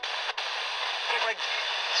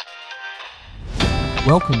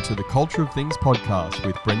Welcome to the Culture of Things podcast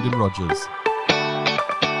with Brendan Rogers.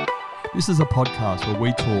 This is a podcast where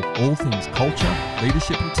we talk all things culture,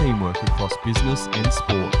 leadership and teamwork across business and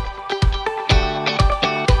sport.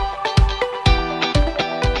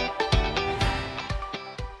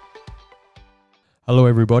 Hello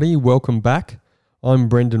everybody, welcome back. I'm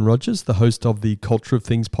Brendan Rogers, the host of the Culture of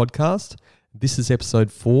Things podcast. This is episode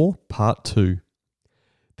 4, part 2.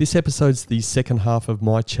 This episode's the second half of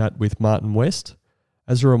my chat with Martin West.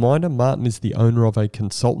 As a reminder, Martin is the owner of a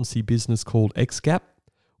consultancy business called XGAP,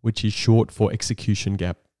 which is short for Execution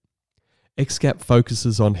Gap. XGAP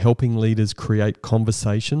focuses on helping leaders create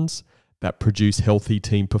conversations that produce healthy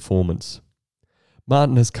team performance.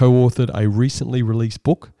 Martin has co-authored a recently released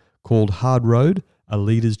book called Hard Road, A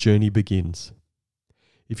Leader's Journey Begins.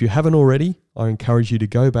 If you haven't already, I encourage you to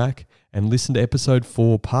go back and listen to episode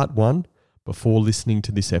 4, part 1, before listening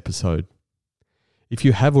to this episode. If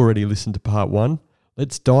you have already listened to part 1,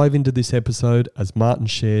 let's dive into this episode as Martin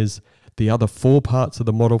shares the other 4 parts of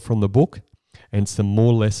the model from the book and some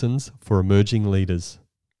more lessons for emerging leaders.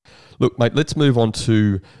 Look, mate, let's move on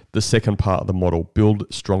to the second part of the model,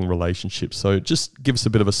 build strong relationships. So just give us a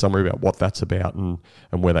bit of a summary about what that's about and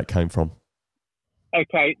where that came from.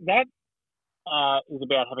 Okay, that is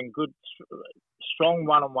about having good, strong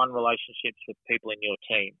one-on-one relationships with people in your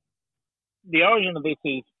team. The origin of this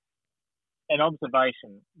is an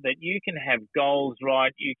observation that you can have goals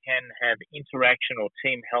right, you can have interaction or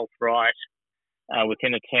team health right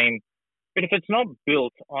within a team, but if it's not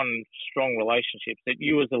built on strong relationships that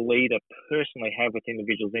you as a leader personally have with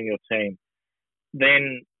individuals in your team,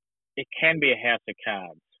 then it can be a house of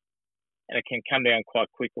cards and it can come down quite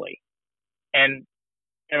quickly. And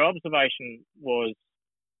our observation was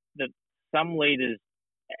that some leaders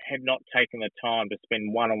had not taken the time to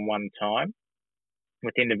spend one-on-one time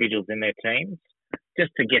with individuals in their teams, just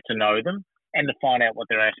to get to know them and to find out what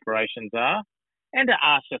their aspirations are and to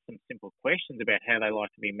ask just some simple questions about how they like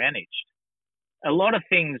to be managed. A lot of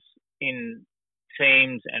things in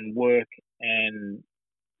teams and work and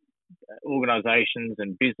organisations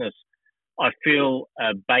and business, I feel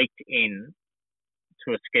are baked in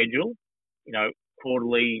to a schedule,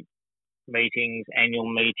 quarterly meetings, annual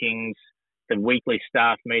meetings, the weekly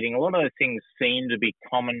staff meeting. A lot of those things seem to be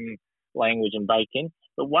common language and baked in.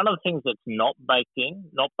 But one of the things that's not baked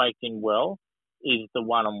in well, is the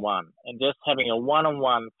one-on-one. And just having a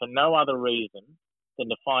one-on-one for no other reason than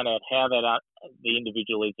to find out how the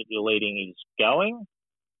individual is that you're leading is going,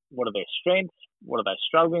 what are their strengths, what are they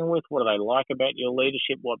struggling with, what do they like about your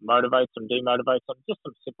leadership, what motivates them, demotivates them, just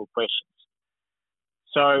some simple questions.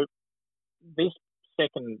 So this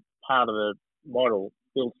second part of the model,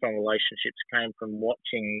 build strong relationships, came from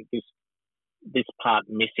watching this part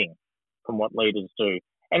missing from what leaders do.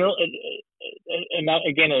 And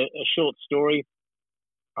again, a short story.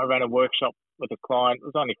 I ran a workshop with a client. It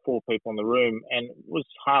was only 4 people in the room and it was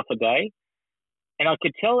half a day. And I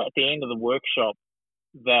could tell at the end of the workshop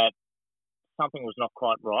that something was not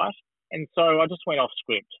quite right. And so I just went off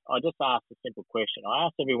script. I just asked a simple question. I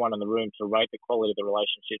asked everyone in the room to rate the quality of the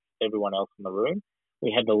relationship with everyone else in the room.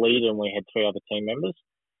 We had the leader and we had 3 other team members.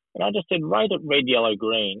 And I just said, rate it red, yellow,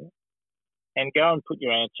 green, and go and put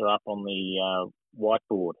your answer up on the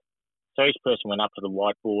whiteboard. So each person went up to the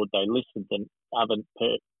whiteboard. They listed the other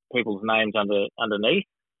people's names underneath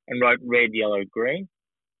and wrote red, yellow, green.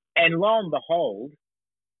 And lo and behold,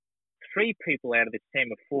 3 people out of this team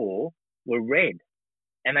of 4 were red,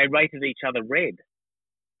 and they rated each other red.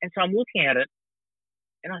 And so I'm looking at it,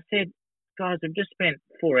 and I said, guys, I've just spent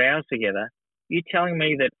 4 hours together. You're telling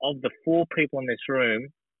me that of the 4 people in this room,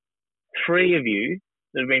 3 of you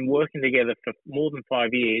that have been working together for more than 5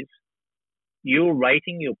 years, you're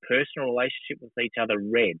rating your personal relationship with each other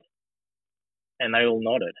red. And they all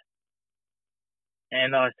nodded.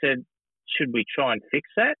 And I said, should we try and fix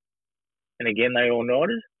that? And again, they all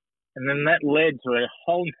nodded. And then that led to a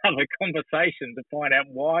whole other conversation to find out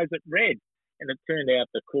why is it red. And it turned out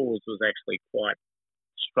the cause was actually quite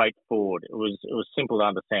straightforward. It was simple to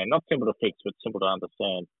understand. Not simple to fix, but simple to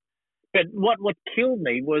understand. But what killed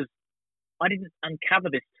me was I didn't uncover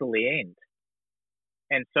this till the end.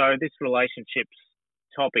 And so this relationships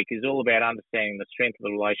topic is all about understanding the strength of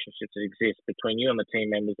the relationships that exist between you and the team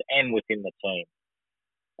members and within the team.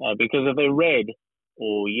 Because if they're red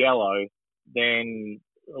or yellow, then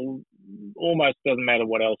almost doesn't matter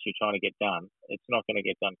what else you're trying to get done. It's not going to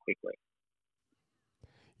get done quickly.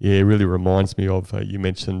 Yeah, it really reminds me of, you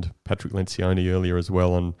mentioned Patrick Lencioni earlier as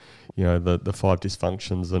well, and the 5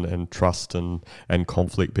 dysfunctions and trust and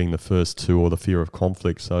conflict being the first 2, or the fear of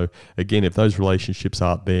conflict. So again, if those relationships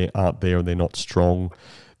aren't there and they're not strong,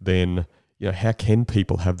 then how can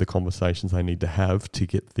people have the conversations they need to have to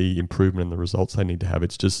get the improvement and the results they need to have?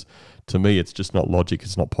 It's just, to me, it's just not logic.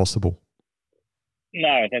 It's not possible.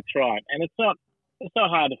 No, that's right. And it's not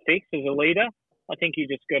hard to fix as a leader. I think you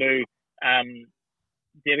just got to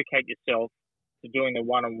dedicate yourself to doing the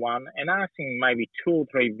one-on-one and asking maybe 2 or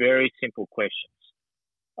 3 very simple questions.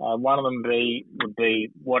 One of them would be,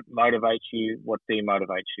 what motivates you? What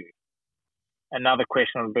demotivates you? Another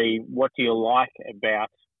question would be, what do you like about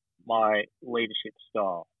my leadership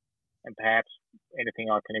style? And perhaps anything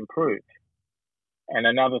I can improve. And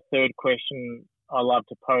another third question I love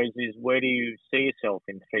to pose is, where do you see yourself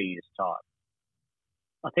in 3 years' time?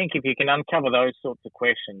 I think if you can uncover those sorts of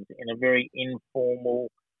questions in a very informal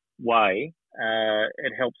way,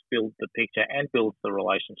 it helps build the picture and builds the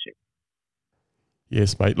relationship.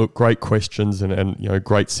 Yes, mate. Look, great questions and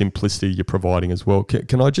great simplicity you're providing as well.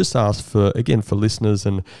 Can I just ask for listeners,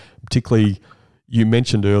 and particularly, you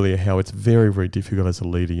mentioned earlier how it's very, very difficult as a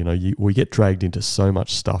leader. We get dragged into so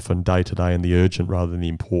much stuff and day to day and the urgent rather than the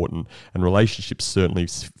important, and relationships certainly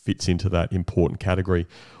fits into that important category.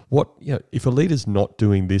 If a leader's not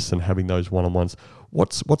doing this and having those one-on-ones,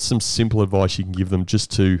 what's some simple advice you can give them just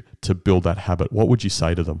to build that habit? What would you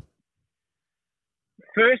say to them?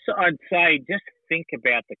 First, I'd say just think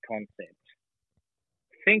about the concept.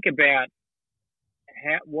 Think about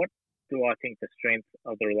what do I think the strength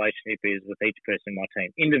of the relationship is with each person in my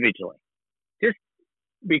team individually. Just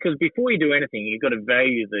because before you do anything, you've got to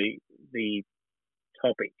value the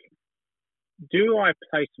topic. Do I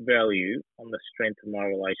place value on the strength of my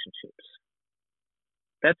relationships?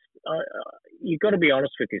 That's you've got to be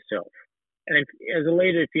honest with yourself. And as a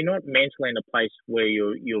leader, if you're not mentally in a place where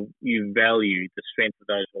you value the strength of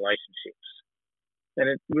those relationships, then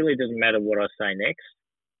it really doesn't matter what I say next.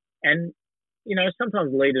 And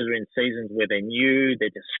sometimes leaders are in seasons where they're new, they're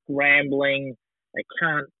just scrambling, they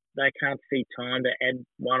can't see time to add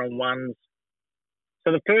one-on-ones.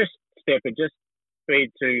 So the first step would just be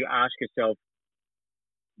to ask yourself,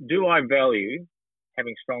 do I value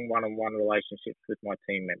having strong one-on-one relationships with my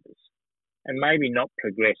team members? And maybe not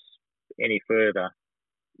progress any further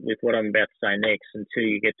with what I'm about to say next until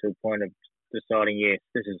you get to a point of deciding, yes,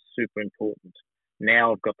 this is super important.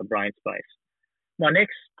 Now I've got the brain space. My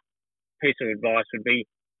next piece of advice would be,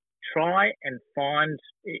 try and find,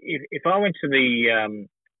 if I went to the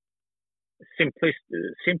simplest,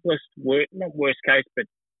 not worst case, but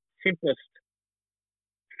simplest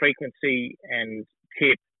frequency and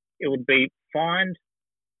tip, it would be find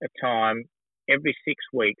a time every 6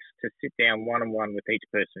 weeks to sit down one-on-one with each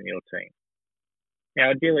person in your team.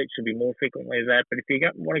 Now, ideally, it should be more frequently than that, but if you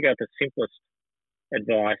want to go with the simplest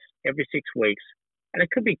advice, every 6 weeks, and it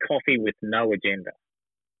could be coffee with no agenda.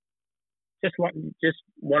 Just want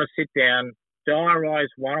to sit down, diarise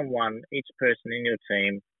one-on-one each person in your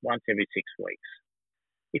team once every 6 weeks.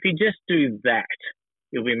 If you just do that,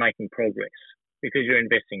 you'll be making progress because you're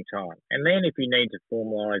investing time. And then if you need to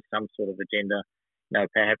formalise some sort of agenda,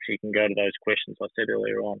 perhaps you can go to those questions I said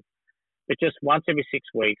earlier on. But just once every 6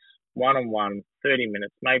 weeks, one-on-one, 30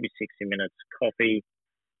 minutes, maybe 60 minutes, coffee,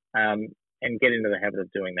 and get into the habit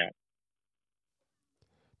of doing that.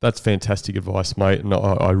 That's fantastic advice, mate. And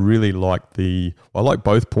I really like I like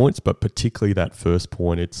both points, but particularly that first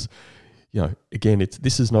point. It's,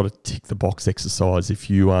 this is not a tick the box exercise. If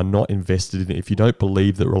you are not invested in it, if you don't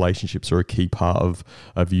believe that relationships are a key part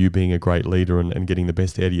of you being a great leader and getting the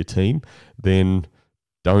best out of your team, then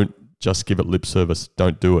don't just give it lip service.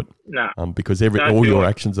 Don't do it. No. Because all your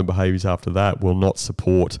actions and behaviours after that will not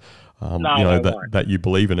support that you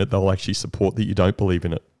believe in it. They'll actually support that you don't believe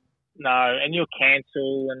in it. No, and you'll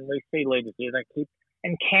cancel, and we see leaders do that.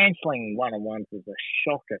 And cancelling one-on-ones is a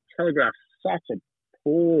shocker. Telegraphs such a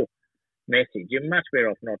poor message. You're much better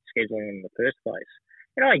off not scheduling them in the first place.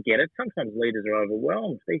 And I get it. Sometimes leaders are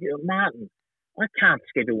overwhelmed. They go, Martin, I can't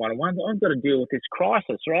schedule one-on-ones. I've got to deal with this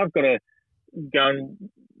crisis, or I've got to go and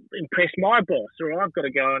impress my boss, or I've got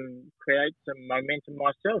to go and create some momentum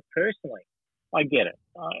myself personally. I get it.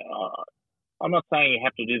 I'm not saying you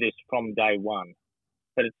have to do this from day one.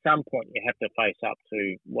 But at some point, you have to face up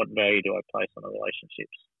to what value do I place on the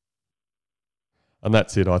relationships. And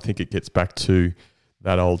that's it. I think it gets back to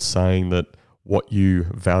that old saying that what you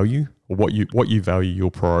value, or what you value,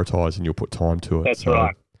 you'll prioritise and you'll put time to it. That's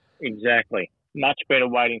right. Exactly. Much better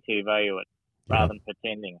waiting till you value it rather than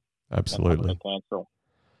pretending. Absolutely.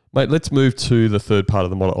 Mate, let's move to the third part of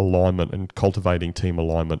the model, alignment and cultivating team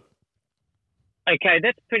alignment. Okay,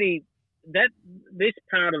 this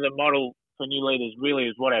part of the model for new leaders really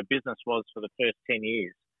is what our business was for the first 10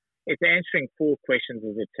 years. It's answering 4 questions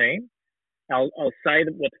as a team. I'll say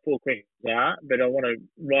what the 4 questions are, but I want to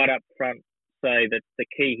right up front say that the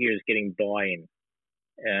key here is getting buy-in.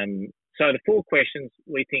 So the 4 questions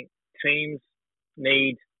we think teams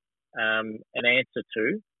need an answer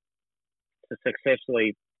to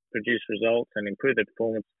successfully produce results and improve their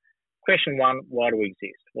performance. Question 1, why do we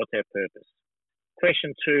exist? What's our purpose?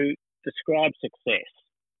 Question 2, describe success.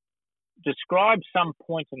 Describe some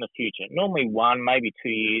point in the future, normally 1, maybe 2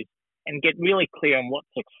 years, and get really clear on what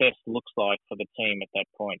success looks like for the team at that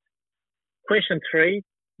point. Question 3,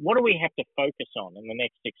 what do we have to focus on in the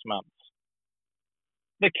next 6 months?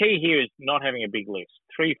 The key here is not having a big list,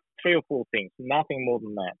 three or 4 things, nothing more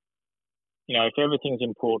than that. If everything's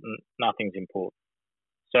important, nothing's important.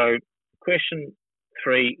 So question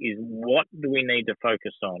 3 is, what do we need to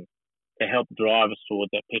focus on to help drive us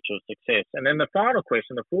towards that picture of success? And then the final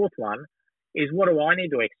question, the 4th one, is, what do I need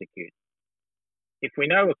to execute? If we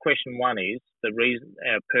know what question 1 is, the reason,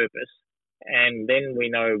 our purpose, and then we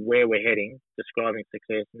know where we're heading, describing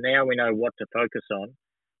success, now we know what to focus on.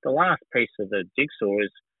 The last piece of the jigsaw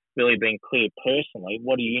is really being clear personally,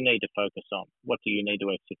 what do you need to focus on? What do you need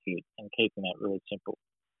to execute? And keeping that really simple.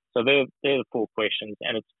 So they're the 4 questions,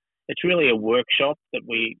 and it's really a workshop that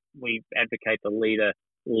we advocate the leader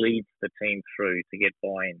leads the team through to get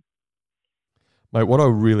buy-in. Mate, what I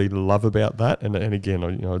really love about that, and again,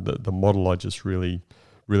 the model I just really,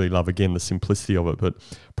 really love, again, the simplicity of it, but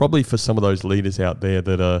probably for some of those leaders out there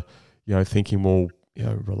that are, thinking, well,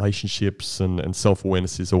 relationships and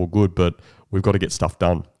self-awareness is all good, but we've got to get stuff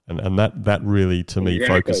done. And that really, to me,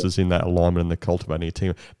 focuses in that alignment and the cultivating a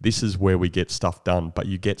team. This is where we get stuff done, but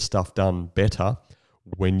you get stuff done better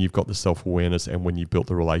when you've got the self-awareness and when you've built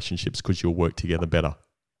the relationships, because you'll work together better.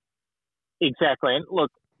 Exactly. And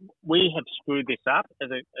look, we have screwed this up as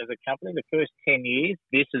a company. The first 10 years,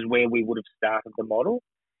 this is where we would have started the model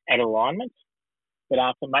at alignment. But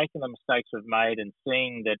after making the mistakes we've made and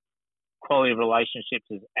seeing that quality of relationships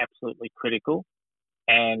is absolutely critical,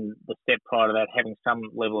 and the step prior to that, having some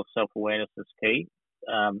level of self-awareness is key,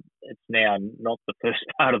 it's now not the first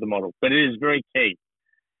part of the model, but it is very key.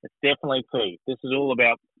 It's definitely key. This is all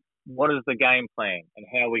about what is the game plan and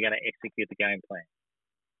how are we going to execute the game plan.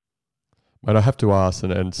 Mate, I have to ask,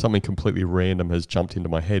 and something completely random has jumped into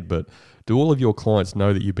my head, but do all of your clients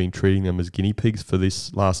know that you've been treating them as guinea pigs for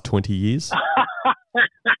this last 20 years?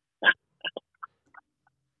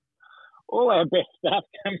 All our best stuff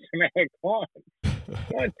comes from our clients.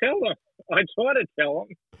 I tell them. I try to tell them.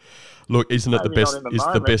 Look, isn't it the best? It's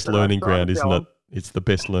the best learning ground, isn't it? It's the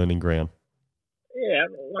best learning ground. Yeah,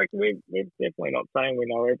 like we're definitely not saying we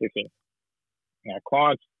know everything.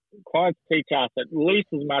 Clients teach us at least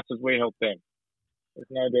as much as we help them. There's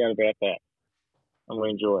no doubt about that, and we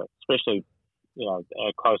enjoy it. Especially,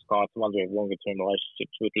 our close clients, the ones we have longer term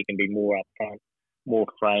relationships with. You can be more upfront, more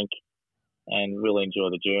frank, and really enjoy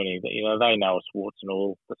the journey. They know us warts and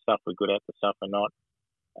all, the stuff we're good at, the stuff we're not.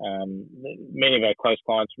 Many of our close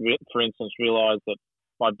clients, for instance, realise that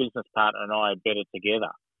my business partner and I are better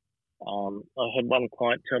together. I had one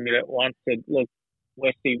client tell me that once, said, look,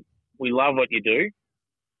 Westy, we love what you do,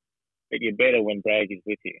 but you're better when Bragg is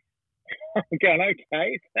with you. I'm going,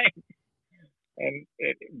 okay, thanks.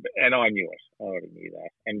 And I knew it. I already knew that.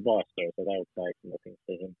 And vice versa, they would say similar things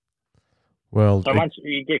to him. Well, so once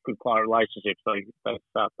you get good client relationships, they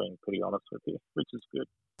start being pretty honest with you, which is good.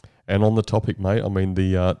 And on the topic, mate, I mean,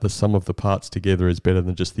 the sum of the parts together is better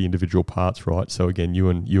than just the individual parts, right? So again, you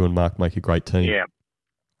and Mark make a great team. Yeah.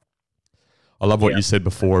 I love what you said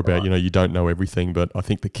before about, you don't know everything, but I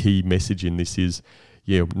think the key message in this is,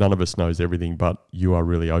 none of us knows everything, but you are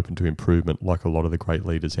really open to improvement, like a lot of the great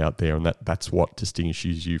leaders out there, and that's what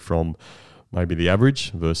distinguishes you from maybe the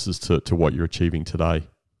average versus to what you're achieving today.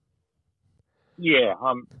 Yeah,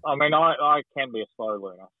 I can be a slow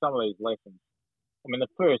learner. Some of these lessons, the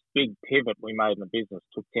first big pivot we made in the business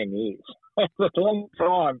took 10 years. It's a long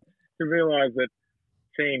time to realise that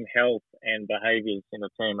team health and behaviours in a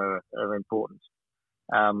team are important.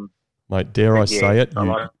 Mate, dare I say it?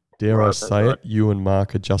 You and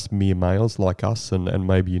Mark are just mere males like us, and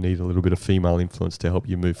maybe you need a little bit of female influence to help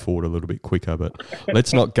you move forward a little bit quicker. But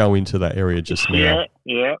let's not go into that area just now.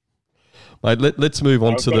 Yeah. Mate, let's move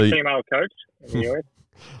on to the female coach in the US.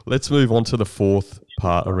 Let's move on to the 4th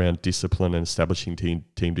part around discipline and establishing team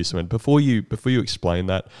discipline. Before you explain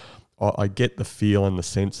that, I get the feel and the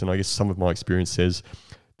sense, and I guess some of my experience says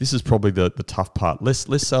this is probably the tough part. Less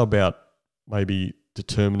so about maybe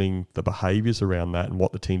determining the behaviours around that and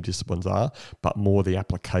what the team disciplines are, but more the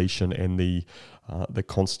application and the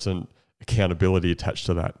constant accountability attached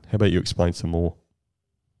to that. How about you explain some more?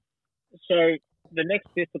 So the next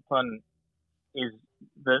discipline is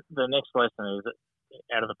the next lesson is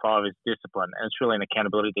out of the 5 is discipline, and it's really an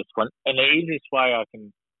accountability discipline. And the easiest way I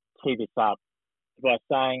can tee this up by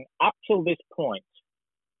saying, up till this point,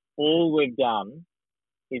 all we've done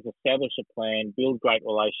is establish a plan, build great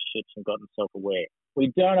relationships, and gotten self-aware.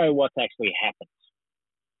 We don't know what's actually happened.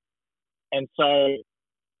 And so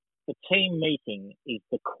the team meeting is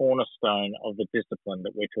the cornerstone of the discipline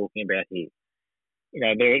that we're talking about here.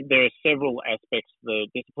 There are several aspects of the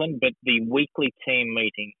discipline, but the weekly team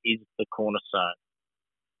meeting is the cornerstone.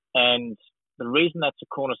 And the reason that's a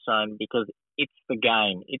cornerstone, because it's the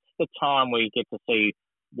game. It's the time where you get to see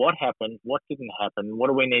what happened, what didn't happen, what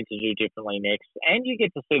do we need to do differently next, and you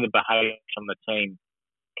get to see the behaviour from the team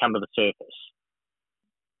come to the surface.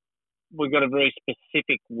 We've got a very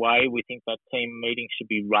specific way we think that team meeting should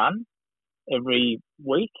be run every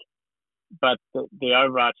week, but the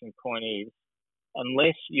overarching point is,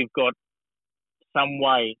 unless you've got some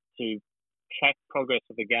way to track progress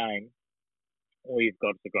of the game, all you've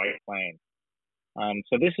got is a great plan.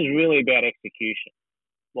 So this is really about execution,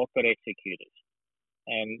 what got executed.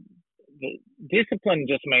 And the discipline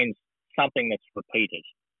just means something that's repeated.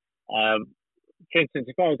 For instance,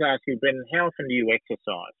 if I was to ask you, Brendan, how often do you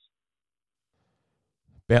exercise?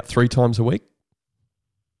 About 3 times a week.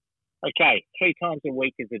 Okay, 3 times a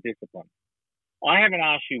week is a discipline. I haven't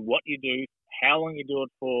asked you what you do, how long you do it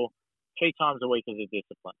for. 3 times a week is a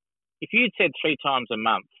discipline. If you'd said 3 times a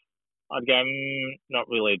month, I'd go, not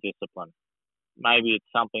really a discipline. Maybe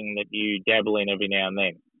it's something that you dabble in every now and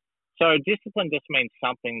then. So discipline just means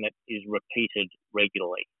something that is repeated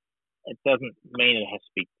regularly. It doesn't mean it has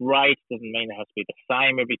to be great. It doesn't mean it has to be the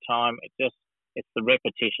same every time. It's the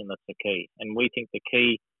repetition that's the key. And we think the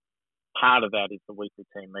key part of that is the weekly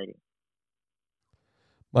team meeting.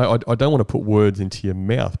 I don't want to put words into your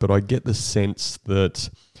mouth, but I get the sense that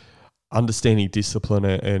understanding discipline,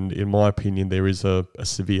 and in my opinion, there is a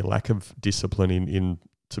severe lack of discipline in,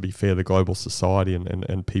 to be fair, the global society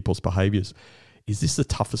and people's behaviours. Is this the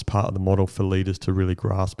toughest part of the model for leaders to really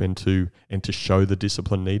grasp and to show the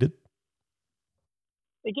discipline needed?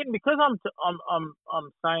 Again, because I'm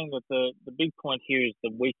saying that the big point here is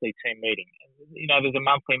the weekly team meeting. There's a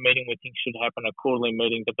monthly meeting we think should happen, a quarterly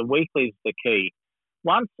meeting, but the weekly is the key.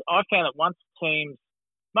 Most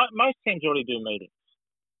teams already do meetings.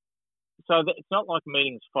 So it's not like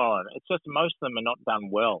meetings foreign. It's just most of them are not done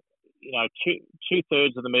well.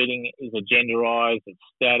 2/3 of the meeting is agendaized, it's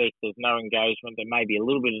static, there's no engagement, there may be a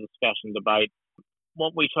little bit of discussion, debate.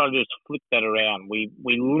 What we try to do is flip that around. We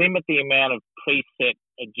limit the amount of preset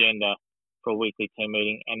agenda for a weekly team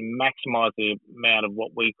meeting and maximise the amount of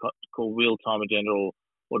what we call real-time agenda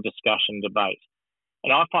or discussion debate.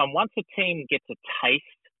 And I find once a team gets a taste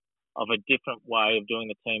of a different way of doing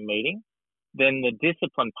the team meeting, then the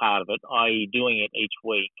discipline part of it, i.e. doing it each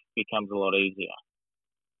week, becomes a lot easier.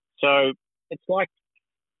 So it's like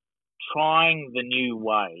trying the new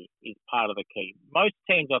way is part of the key. Most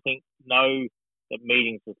teams, I think, know that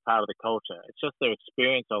meetings is part of the culture. It's just their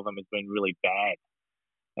experience of them has been really bad.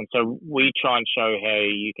 And so we try and show how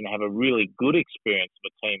you can have a really good experience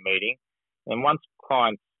of a team meeting. And once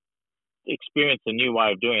clients experience a new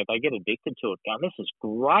way of doing it, they get addicted to it, going, this is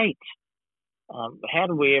great. How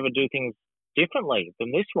do we ever do things differently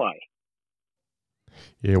than this way?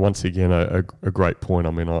 Yeah, once again, a great point.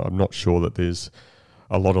 I mean, I'm not sure that there's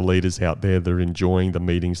a lot of leaders out there that are enjoying the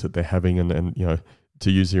meetings that they're having and to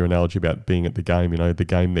use your analogy about being at the game, the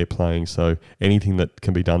game they're playing. So anything that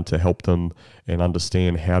can be done to help them and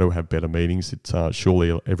understand how to have better meetings, it's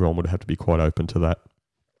surely everyone would have to be quite open to that.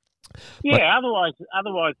 Yeah, otherwise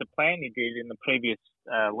the plan you did in the previous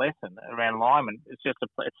lesson around alignment is just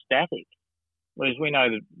it's static. Whereas we know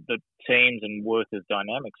that teams and workers'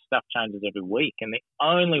 dynamics, stuff changes every week, and the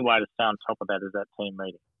only way to stay on top of that is that team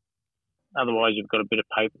meeting. Otherwise, you've got a bit of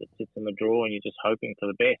paper that sits in the drawer and you're just hoping for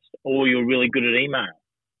the best, or you're really good at email.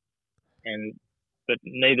 But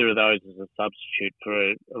neither of those is a substitute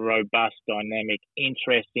for a robust, dynamic,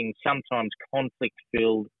 interesting, sometimes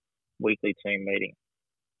conflict-filled weekly team meeting.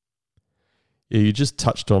 Yeah, you just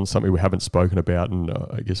touched on something we haven't spoken about, and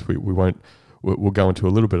I guess we won't. We'll go into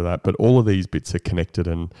a little bit of that, but all of these bits are connected,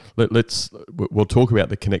 and we'll talk about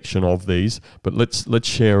the connection of these. But let's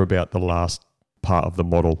share about the last part of the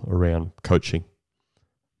model around coaching.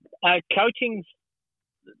 Coaching's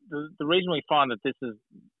the reason we find that this is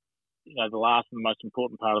the last and most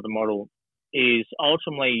important part of the model is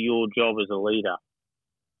ultimately your job as a leader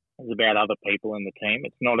is about other people in the team.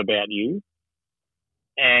 It's not about you,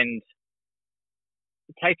 and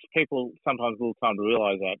it takes people sometimes a little time to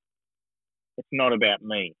realise that. It's not about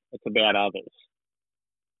me. It's about others.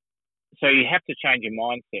 So you have to change your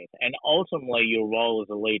mindset. And ultimately, your role as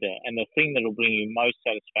a leader and the thing that will bring you most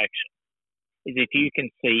satisfaction is if you can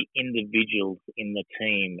see individuals in the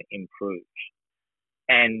team improve.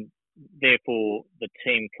 And therefore the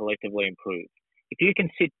team collectively improve. If you can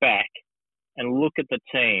sit back and look at the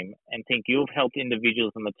team and think you've helped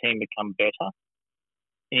individuals and the team become better,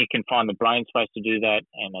 and you can find the brain space to do that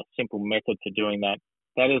and a simple method for doing that,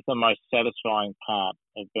 that is the most satisfying part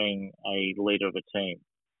of being a leader of a team.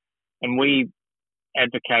 And we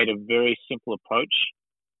advocate a very simple approach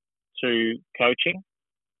to coaching,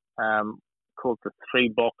 called the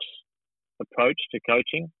 3-box approach to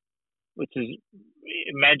coaching, which is,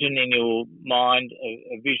 imagine in your mind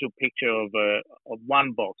a visual picture of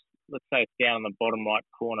one box. Let's say it's down in the bottom right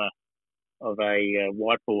corner of a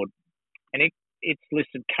whiteboard, and it's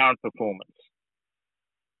listed current performance.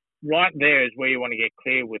 Right there is where you want to get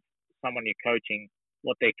clear with someone you're coaching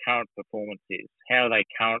what their current performance is, how are they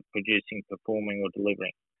current producing, performing, or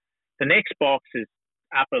delivering. The next box is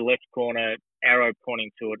upper left corner, arrow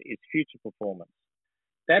pointing to it, is future performance.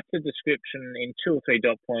 That's a description in 2 or 3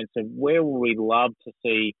 dot points of where will we love to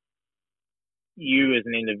see you as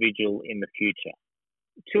an individual in the future.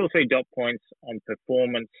 2 or 3 dot points on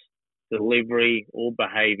performance, delivery, or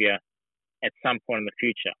behavior at some point in the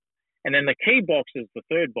future. And then the key box is the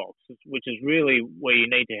 3rd box, which is really where you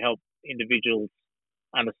need to help individuals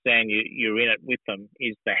understand you're in it with them,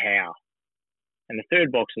 is the how. And the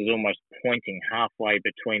 3rd box is almost pointing halfway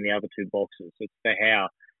between the other 2 boxes. It's the how.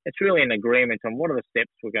 It's really an agreement on what are the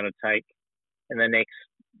steps we're going to take in the next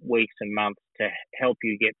weeks and months to help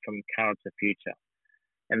you get from current to future.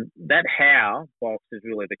 And that how box is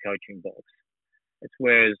really the coaching box. It's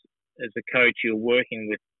where, as a coach, you're working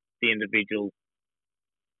with the individual,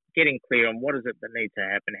 getting clear on what is it that needs to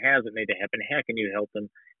happen, how does it need to happen, how can you help them,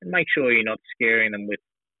 and make sure you're not scaring them with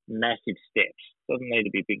massive steps. It doesn't need to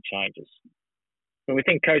be big changes. But we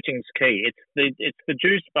think coaching is key. It's the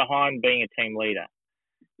juice behind being a team leader.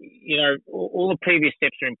 You know, all the previous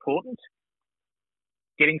steps are important.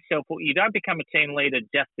 You don't become a team leader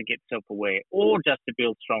just to get self-aware, or just to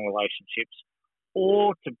build strong relationships,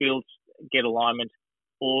 or to get alignment,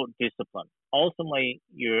 or discipline. Ultimately,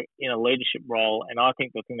 you're in a leadership role, and I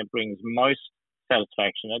think the thing that brings most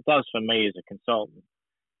satisfaction, it does for me as a consultant,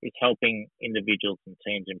 is helping individuals and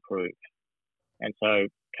teams improve. And so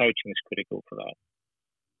coaching is critical for that.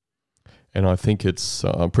 And I think it's,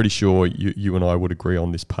 I'm pretty sure you and I would agree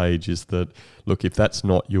on this page, is that, look, if that's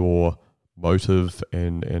not your motive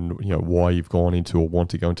and you know why you've gone into or want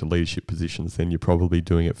to go into leadership positions, then you're probably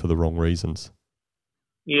doing it for the wrong reasons.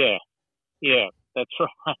 Yeah, that's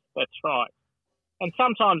right. That's right. And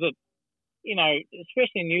sometimes it, you know,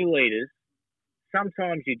 especially new leaders,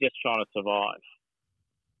 sometimes you're just trying to survive.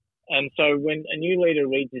 And so when a new leader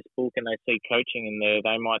reads this book and they see coaching in there,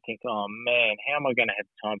 they might think, oh man, how am I going to have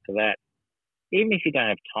time for that? Even if you don't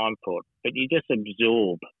have time for it, but you just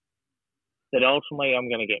absorb that ultimately I'm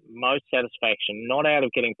going to get most satisfaction, not out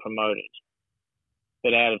of getting promoted,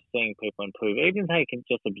 but out of seeing people improve. Even if they can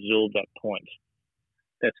just absorb that point,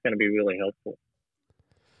 that's going to be really helpful.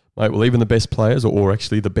 Mate, well, even the best players, or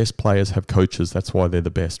actually the best players, have coaches. That's why they're the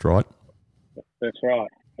best, right? That's right.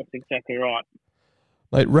 That's exactly right.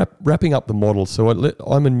 Mate, wrapping up the model. So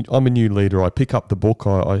I'm a new leader. I pick up the book.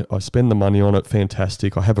 I spend the money on it.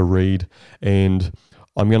 Fantastic. I have a read, and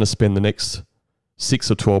I'm going to spend the next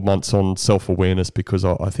 6 or 12 months on self-awareness because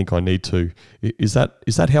I think I need to. Is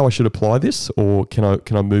that how I should apply this, or can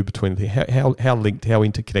I move between the how linked, how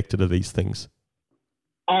interconnected are these things?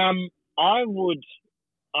 I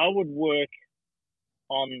would work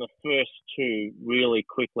on the first 2 really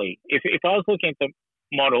quickly. If I was looking at the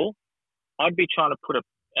model, I'd be trying to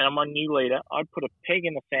and I'm a new leader, I'd put a peg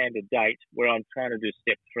in the sand, a date where I'm trying to do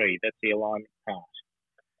step 3. That's the alignment part.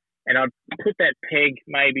 And I'd put that peg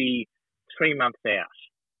maybe 3 months out.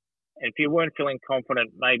 And if you weren't feeling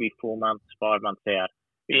confident, maybe 4 months, 5 months out.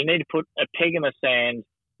 But you need to put a peg in the sand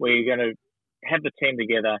where you're going to have the team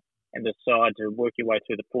together and decide to work your way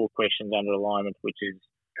through the 4 questions under alignment, which is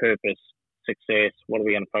purpose, success, what are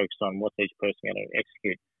we going to focus on, what's each person going to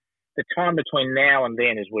execute. The time between now and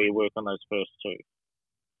then is where you work on those first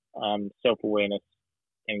 2, self-awareness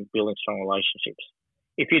and building strong relationships.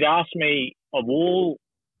 If you'd asked me of all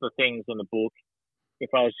the things in the book, if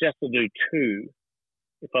I was just to do 2,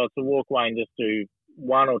 if I was to walk away and just do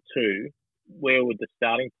 1 or 2, where would the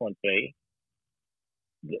starting point be?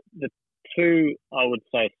 The 2 I would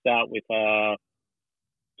say start with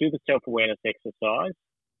do the self-awareness exercise,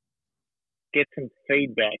 get some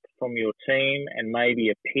feedback from your team and maybe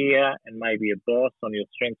a peer and maybe a boss on your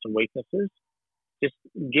strengths and weaknesses. Just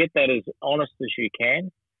get that as honest as you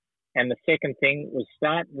can. And the second thing was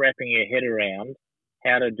start wrapping your head around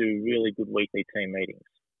how to do really good weekly team meetings.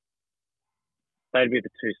 They'd be the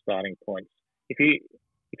 2 starting points. If you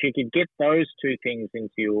could get those 2 things into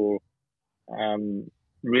your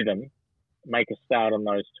rhythm, make a start on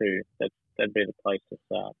those two. That'd be the place to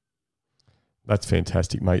start. That's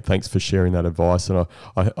fantastic, mate. Thanks for sharing that advice. And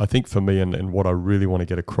I think for me, and what I really want to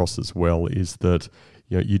get across as well is that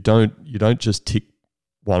you don't just tick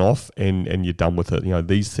one off and you're done with it.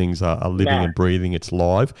 These things are living and breathing. It's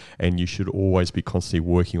live, and you should always be constantly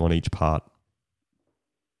working on each part.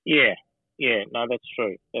 Yeah, no, that's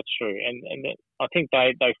true. And I think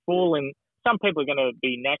they fall in. Some people are going to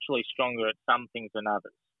be naturally stronger at some things than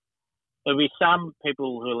others. There'll be some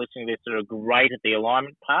people who are listening to this that are great at the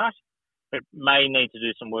alignment part, but may need to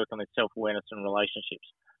do some work on their self-awareness and relationships.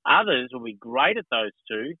 Others will be great at those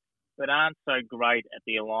two, but aren't so great at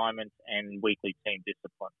the alignment and weekly team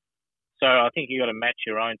discipline. So I think you've got to match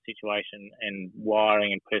your own situation and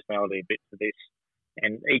wiring and personality a bit to this.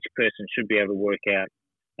 And each person should be able to work out,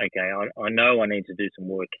 okay, I know I need to do some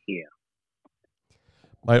work here.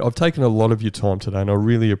 Mate, I've taken a lot of your time today, and I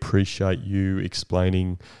really appreciate you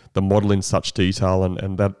explaining the model in such detail,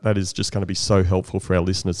 and that is just going to be so helpful for our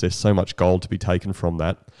listeners. There's so much gold to be taken from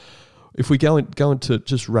that. If we go into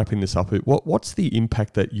just wrapping this up, what's the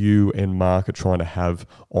impact that you and Mark are trying to have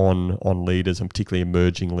on leaders, and particularly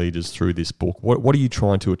emerging leaders, through this book? What are you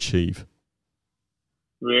trying to achieve?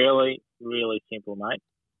 Really, really simple, mate.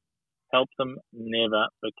 Help them never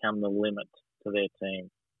become the limit to their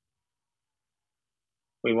team.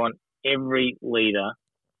 We want every leader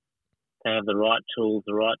to have the right tools,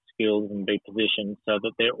 the right skills, and be positioned so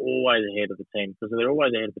that they're always ahead of the team. Because if they're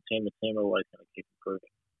always ahead of the team are always going to keep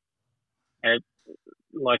improving. And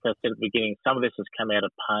like I said at the beginning, some of this has come out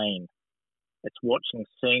of pain. It's watching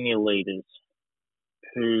senior leaders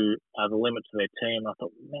who are the limit to their team. I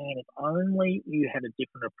thought, man, if only you had a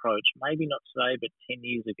different approach, maybe not today, but 10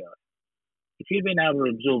 years ago. If you'd been able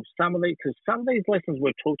to absorb some of these, because some of these lessons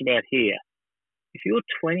we've talked about here, if you're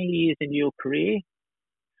 20 years into your career,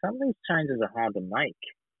 some of these changes are hard to make.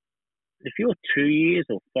 If you're 2 years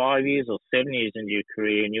or 5 years or 7 years into your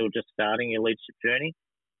career and you're just starting your leadership journey,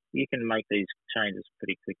 you can make these changes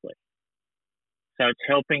pretty quickly. So it's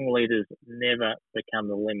helping leaders never become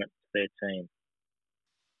the limit to their team.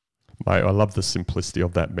 Mate, I love the simplicity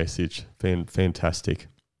of that message. Fantastic.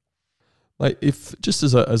 Mate, if just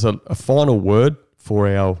as a final word for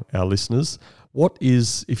our listeners,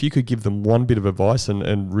 if you could give them one bit of advice,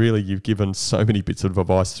 and really you've given so many bits of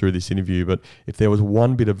advice through this interview, but if there was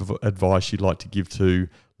one bit of advice you'd like to give to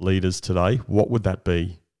leaders today, what would that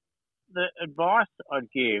be? The advice I'd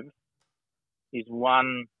give is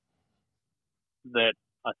one that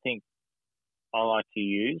I think I like to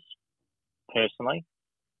use personally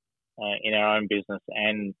in our own business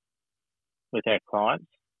and with our clients.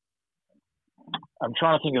 I'm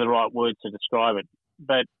trying to think of the right words to describe it,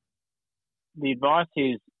 but the advice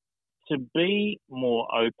is to be more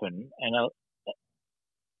open, and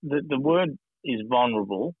the word is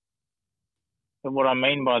vulnerable, but what I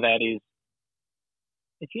mean by that is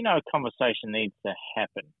if you know a conversation needs to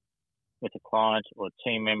happen with a client or a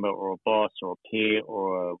team member or a boss or a peer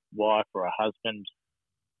or a wife or a husband,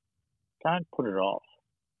 don't put it off.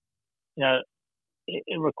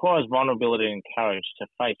 It requires vulnerability and courage to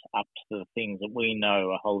face up to the things that we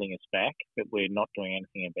know are holding us back, but we're not doing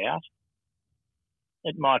anything about.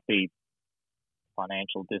 It might be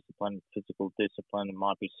financial discipline, physical discipline. It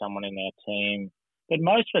might be someone in our team. But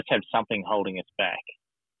most of us have something holding us back.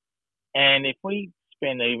 And if we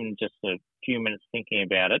spend even just a few minutes thinking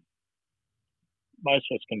about it, most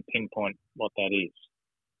of us can pinpoint what that is.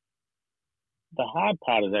 The hard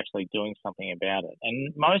part is actually doing something about it.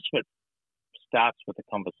 And most of it starts with a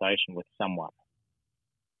conversation with someone.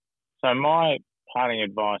 So my parting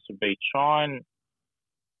advice would be try and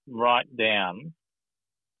write down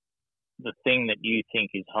the thing that you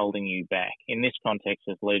think is holding you back. In this context,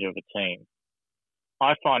 as leader of a team,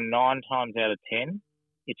 I find 9 times out of 10,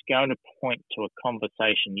 it's going to point to a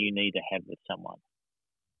conversation you need to have with someone.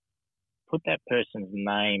 Put that person's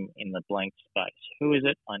name in the blank space. Who is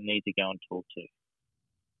it I need to go and talk to?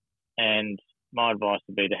 And my advice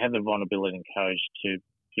would be to have the vulnerability and courage to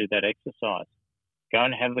do that exercise. Go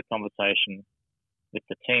and have the conversation with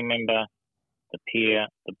the team member, the peer,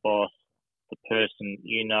 the boss, the person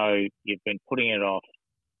you've been putting it off,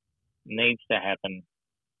 needs to happen.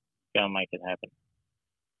 Go and make it happen.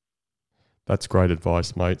 That's great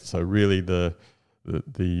advice, mate. So really the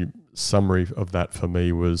summary of that for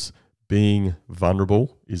me was being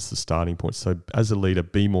vulnerable is the starting point. So as a leader,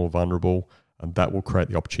 be more vulnerable, and that will create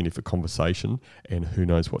the opportunity for conversation, and who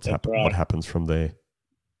knows what happens from there.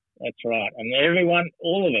 That's right. And everyone,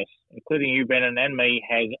 all of us, including you, Brendan, and me,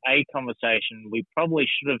 has a conversation we probably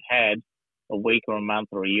should have had a week or a month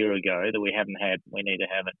or a year ago that we haven't had. We need to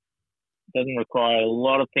have it. doesn't require a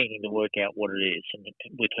lot of thinking to work out what it is and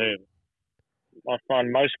with whom. I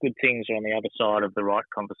find most good things are on the other side of the right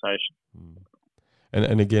conversation.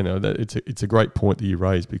 And again, it's a great point that you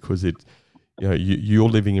raise, because you're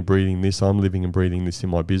living and breathing this, I'm living and breathing this in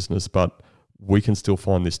my business, but we can still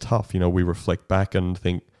find this tough. We reflect back and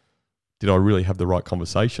think, did I really have the right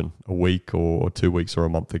conversation a week or 2 weeks or a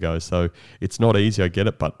month ago? So it's not easy, I get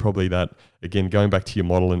it, but probably that, again, going back to your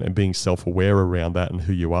model and being self-aware around that and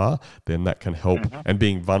who you are, then that can help. Mm-hmm. And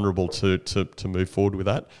being vulnerable to move forward with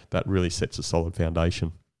that really sets a solid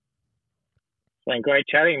foundation. It's been great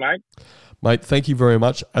chatting, mate. Mate, thank you very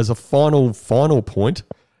much. As a final point,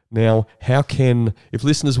 now, if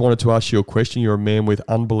listeners wanted to ask you a question, you're a man with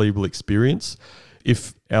unbelievable experience.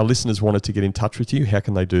 If our listeners wanted to get in touch with you, how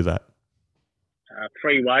can they do that?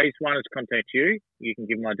 3 ways. One is contact you. You can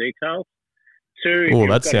give my details. 2, oh,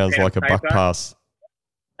 that sounds like a buck pass.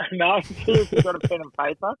 No, 2, if you've got a pen and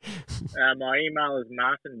paper. My email is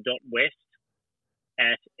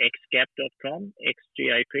martin.west@xgap.com,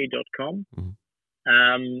 xgap.com.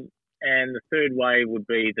 Mm-hmm. And the third way would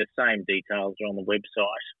be the same details are on the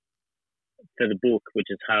website for the book, which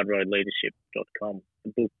is hardroadleadership.com.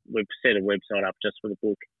 The book, we've set a website up just for the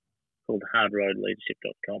book called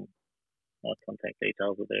hardroadleadership.com. My contact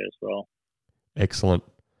details are there as well. Excellent.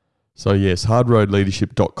 So yes,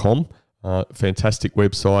 hardroadleadership.com. Fantastic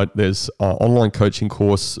website. There's an online coaching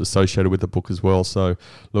course associated with the book as well. So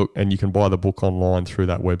look, and you can buy the book online through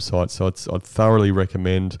that website. So I'd thoroughly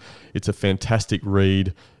recommend. It's a fantastic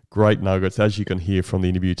read. Great nuggets. As you can hear from the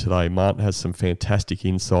interview today, Martin has some fantastic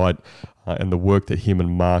insight, and the work that him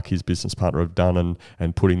and Mark, his business partner, have done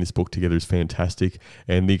and putting this book together is fantastic.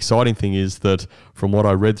 And the exciting thing is that from what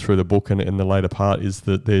I read through the book and the later part is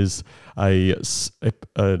that there's a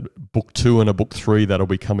book 2 and a book 3 that'll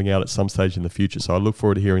be coming out at some stage in the future. So I look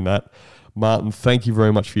forward to hearing that. Martin, thank you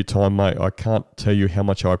very much for your time, mate. I can't tell you how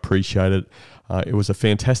much I appreciate it. It was a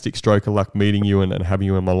fantastic stroke of luck meeting you and having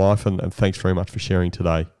you in my life, and thanks very much for sharing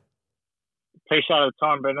today. Appreciate the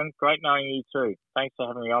time, Brendan. Great knowing you too. Thanks for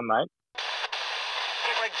having me on, mate.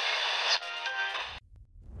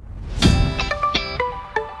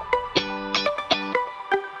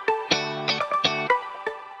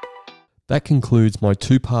 That concludes my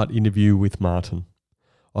 2-part interview with Martin.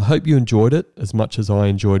 I hope you enjoyed it as much as I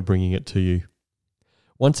enjoyed bringing it to you.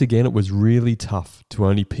 Once again, it was really tough to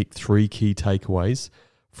only pick 3 key takeaways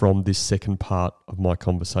from this second part of my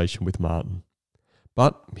conversation with Martin.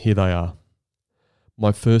 But here they are.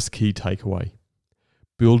 My first key takeaway: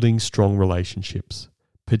 building strong relationships,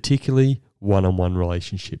 particularly one-on-one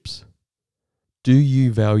relationships. Do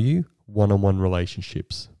you value one-on-one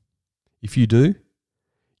relationships? If you do,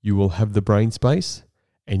 you will have the brain space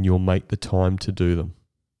and you'll make the time to do them.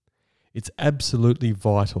 It's absolutely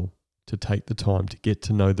vital to take the time to get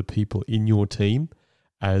to know the people in your team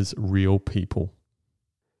as real people.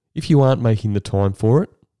 If you aren't making the time for it,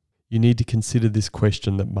 you need to consider this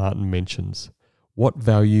question that Martin mentions. What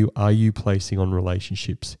value are you placing on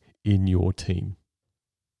relationships in your team?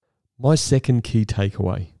 My second key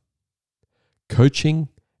takeaway: coaching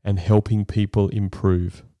and helping people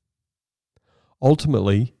improve.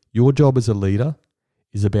 Ultimately, your job as a leader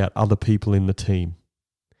is about other people in the team.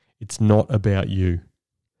 It's not about you.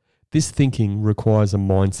 This thinking requires a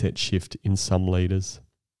mindset shift in some leaders.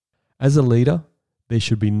 As a leader, there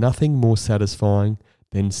should be nothing more satisfying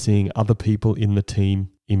than seeing other people in the team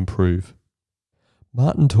improve.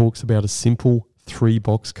 Martin talks about a simple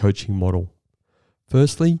 3-box coaching model.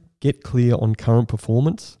 Firstly, get clear on current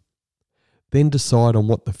performance, then decide on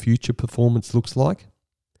what the future performance looks like,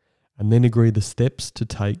 and then agree the steps to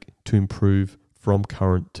take to improve from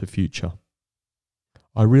current to future.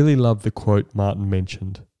 I really love the quote Martin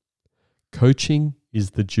mentioned. Coaching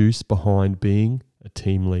is the juice behind being a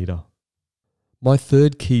team leader. My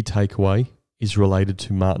third key takeaway is related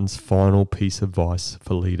to Martin's final piece of advice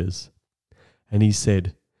for leaders. And he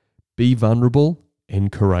said, be vulnerable and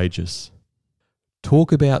courageous.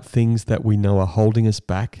 Talk about things that we know are holding us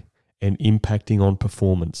back and impacting on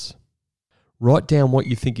performance. Write down what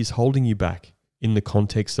you think is holding you back in the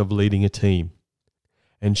context of leading a team,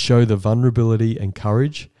 and show the vulnerability and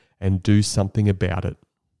courage and do something about it.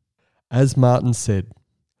 As Martin said,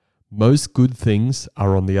 most good things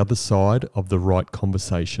are on the other side of the right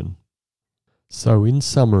conversation. So in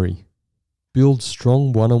summary, build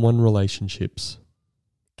strong one-on-one relationships.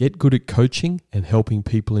 Get good at coaching and helping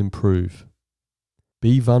people improve.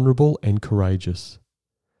 Be vulnerable and courageous,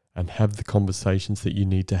 and have the conversations that you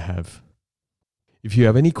need to have. If you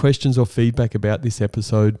have any questions or feedback about this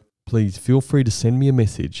episode, please feel free to send me a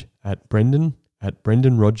message at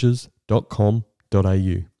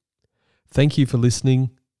brendan@brendanrogers.com.au. Thank you for listening.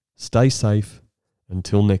 Stay safe.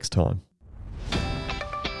 Until next time.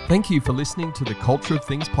 Thank you for listening to the Culture of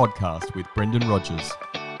Things podcast with Brendan Rogers.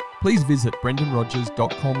 Please visit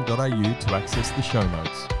brendanrogers.com.au to access the show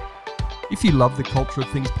notes. If you love the Culture of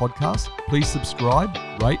Things podcast, please subscribe,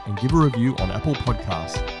 rate and give a review on Apple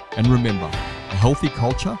Podcasts. And remember, a healthy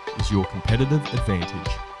culture is your competitive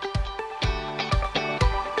advantage.